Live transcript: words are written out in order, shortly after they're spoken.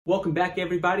Welcome back,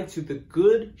 everybody, to the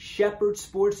Good Shepherd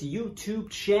Sports YouTube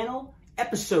channel,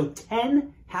 episode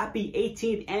 10. Happy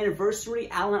 18th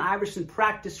anniversary, Allen Iverson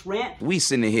practice rant. We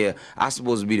sitting here, I'm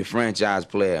supposed to be the franchise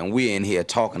player, and we're in here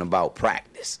talking about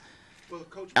practice. Well,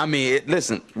 Coach, I mean,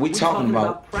 listen, we're talking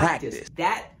about practice.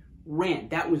 That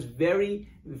rant, that was very,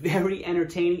 very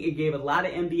entertaining. It gave a lot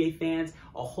of NBA fans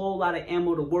a whole lot of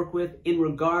ammo to work with in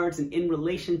regards and in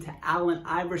relation to Allen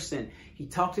Iverson. He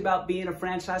talked about being a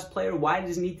franchise player. Why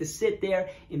does he need to sit there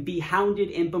and be hounded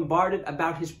and bombarded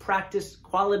about his practice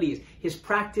qualities, his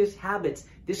practice habits?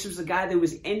 This was a guy that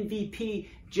was MVP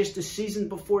just a season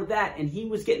before that, and he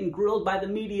was getting grilled by the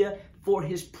media for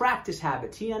his practice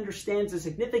habits. He understands the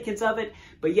significance of it,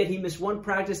 but yet he missed one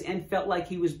practice and felt like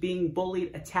he was being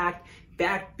bullied, attacked,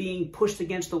 back being pushed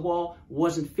against the wall.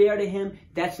 Wasn't fair to him.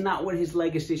 That's not what his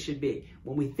legacy should be.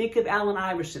 When we think of Allen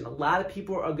Iverson, a lot of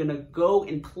people are going to go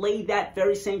and play that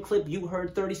very same clip you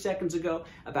heard 30 seconds ago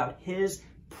about his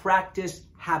practice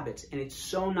habits. And it's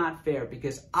so not fair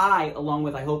because I, along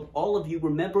with I hope all of you,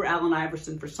 remember Allen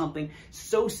Iverson for something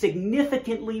so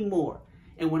significantly more.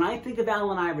 And when I think of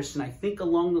Allen Iverson, I think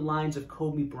along the lines of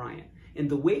Kobe Bryant.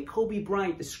 And the way Kobe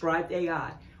Bryant described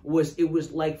AI was it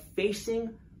was like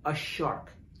facing a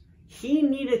shark. He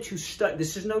needed to study,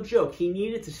 this is no joke, he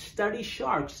needed to study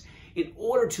sharks in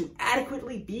order to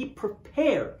adequately be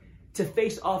prepared to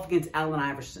face off against Allen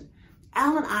Iverson.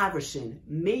 Allen Iverson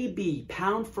may be,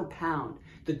 pound for pound,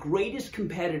 the greatest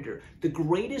competitor, the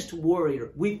greatest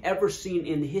warrior we've ever seen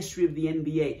in the history of the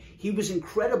NBA. He was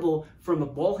incredible from a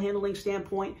ball handling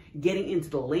standpoint, getting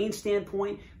into the lane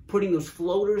standpoint, putting those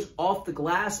floaters off the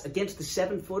glass against the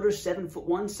 7-footers, 7'1",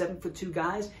 7'2"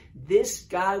 guys. This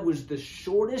guy was the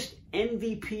shortest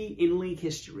MVP in league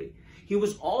history. He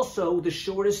was also the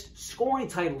shortest scoring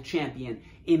title champion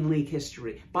in league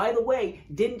history. By the way,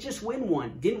 didn't just win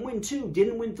one, didn't win two,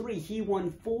 didn't win three. He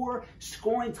won 4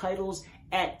 scoring titles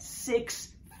at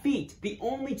 6 feet. The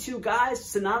only 2 guys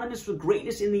synonymous with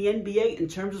greatness in the NBA in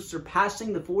terms of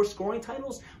surpassing the 4 scoring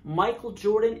titles, Michael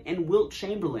Jordan and Wilt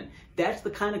Chamberlain. That's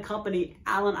the kind of company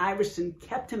Allen Iverson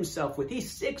kept himself with.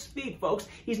 He's 6 feet, folks.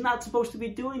 He's not supposed to be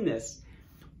doing this.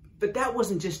 But that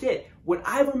wasn't just it. What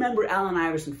I remember Allen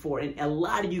Iverson for, and a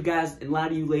lot of you guys and a lot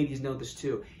of you ladies know this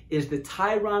too, is the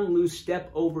Tyronn Lue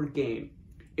step over game.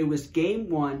 It was game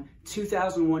 1,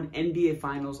 2001 NBA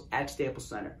Finals at Staples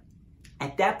Center.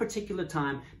 At that particular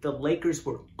time, the Lakers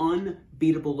were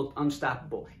unbeatable, looked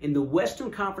unstoppable. In the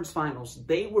Western Conference Finals,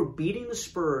 they were beating the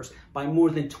Spurs by more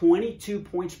than 22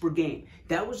 points per game.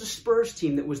 That was a Spurs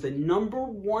team that was the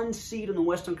 #1 seed in the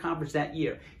Western Conference that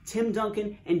year. Tim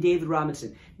Duncan and David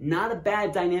Robinson. Not a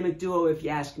bad dynamic duo if you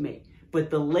ask me.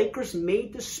 But the Lakers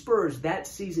made the Spurs that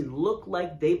season look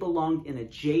like they belonged in a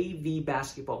JV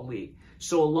basketball league.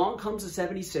 So along comes the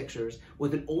 76ers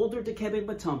with an older Dikembe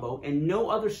Mutombo and no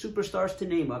other superstars to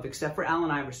name of except for Allen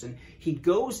Iverson. He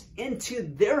goes into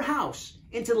their house,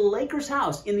 into the Lakers'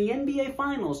 house in the NBA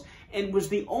Finals, and was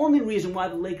the only reason why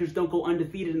the Lakers don't go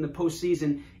undefeated in the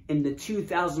postseason in the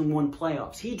 2001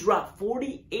 playoffs. He dropped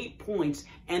 48 points,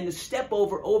 and the step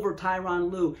over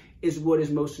Tyronn Lue is what is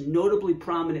most notably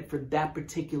prominent for that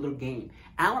particular game.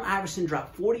 Allen Iverson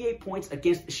dropped 48 points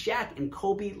against the Shaq and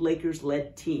Kobe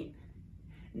Lakers-led team.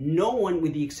 No one,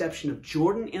 with the exception of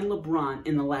Jordan and LeBron,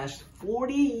 in the last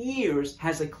 40 years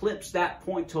has eclipsed that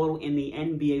point total in the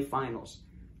NBA Finals.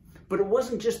 But it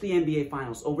wasn't just the NBA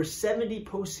Finals. Over 70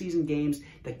 postseason games,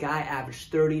 the guy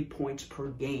averaged 30 points per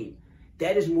game.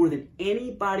 That is more than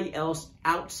anybody else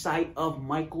outside of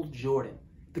Michael Jordan.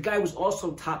 The guy was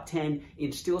also top 10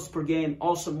 in steals per game,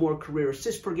 also more career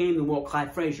assists per game than Walt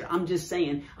Clyde Frazier. I'm just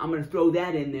saying, I'm going to throw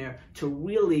that in there to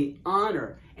really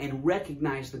honor and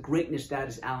recognize the greatness that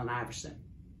is Allen Iverson.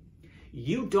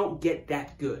 You don't get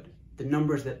that good, the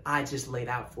numbers that I just laid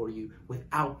out for you,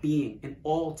 without being an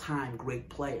all-time great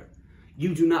player.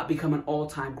 You do not become an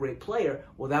all-time great player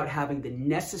without having the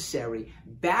necessary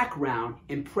background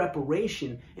and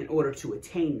preparation in order to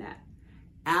attain that.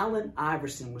 Allen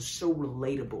Iverson was so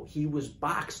relatable. He was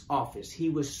box office.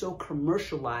 He was so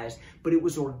commercialized, but it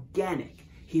was organic.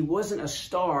 He wasn't a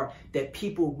star that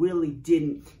people really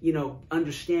didn't,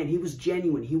 understand. He was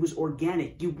genuine. He was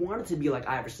organic. You wanted to be like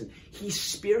Iverson. He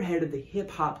spearheaded the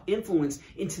hip-hop influence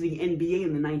into the NBA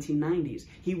in the 1990s.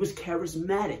 He was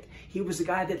charismatic. He was a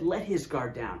guy that let his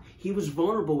guard down. He was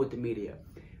vulnerable with the media.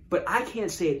 But I can't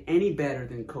say it any better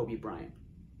than Kobe Bryant.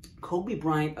 Kobe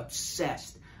Bryant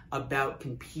obsessed about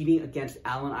competing against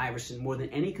Allen Iverson more than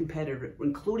any competitor,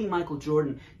 including Michael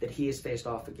Jordan, that he has faced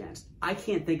off against. I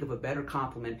can't think of a better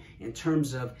compliment in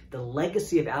terms of the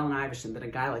legacy of Allen Iverson than a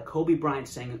guy like Kobe Bryant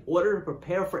saying, in order to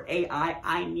prepare for AI,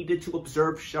 I needed to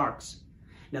observe sharks.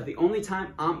 Now, the only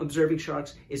time I'm observing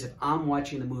sharks is if I'm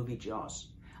watching the movie Jaws.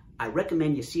 I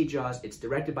recommend you see Jaws. It's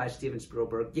directed by Steven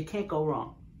Spielberg. You can't go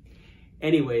wrong.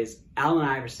 Anyways, Allen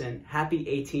Iverson, happy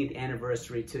 18th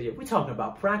anniversary to you. We're talking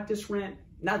about practice, Rant.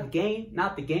 Not the game,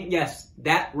 not the game. Yes,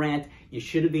 that Rant, you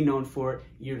should be known for it.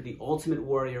 You're the ultimate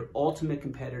warrior, ultimate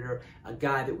competitor, a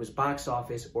guy that was box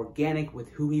office, organic with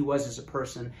who he was as a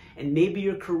person. And maybe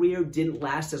your career didn't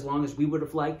last as long as we would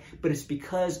have liked, but it's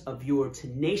because of your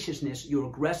tenaciousness, your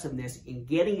aggressiveness in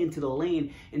getting into the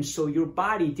lane. And so your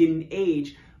body didn't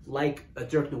age like a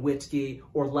Dirk Nowitzki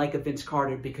or like a Vince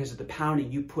Carter because of the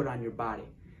pounding you put on your body.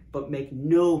 But make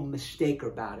no mistake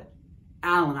about it,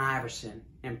 Allen Iverson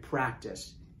and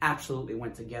practice absolutely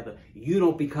went together. You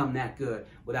don't become that good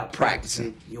without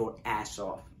practicing your ass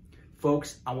off.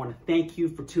 Folks, I want to thank you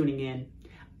for tuning in.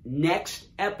 Next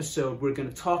episode, we're going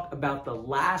to talk about The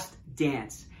Last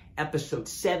Dance, episode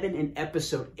 7 and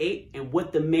episode 8, and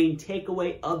what the main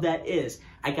takeaway of that is.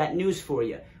 I got news for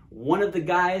you. One of the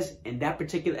guys in that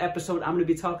particular episode I'm going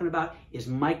to be talking about is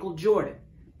Michael Jordan.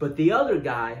 But the other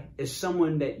guy is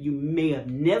someone that you may have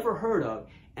never heard of,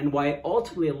 and why it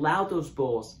ultimately allowed those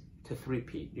Bulls to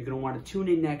three-peat. You're going to want to tune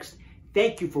in next.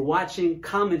 Thank you for watching.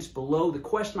 Comments below. The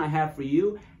question I have for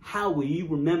you, how will you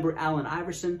remember Allen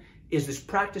Iverson? Is this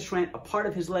practice rant a part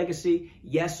of his legacy?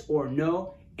 Yes or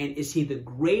no? And is he the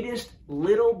greatest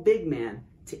little big man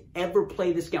to ever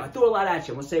play this game? I threw a lot at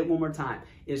you. I'm going to say it one more time.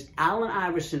 Is Allen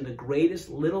Iverson the greatest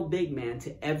little big man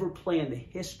to ever play in the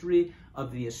history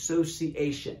of the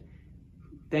association?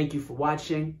 Thank you for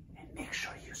watching, and make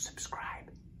sure you subscribe.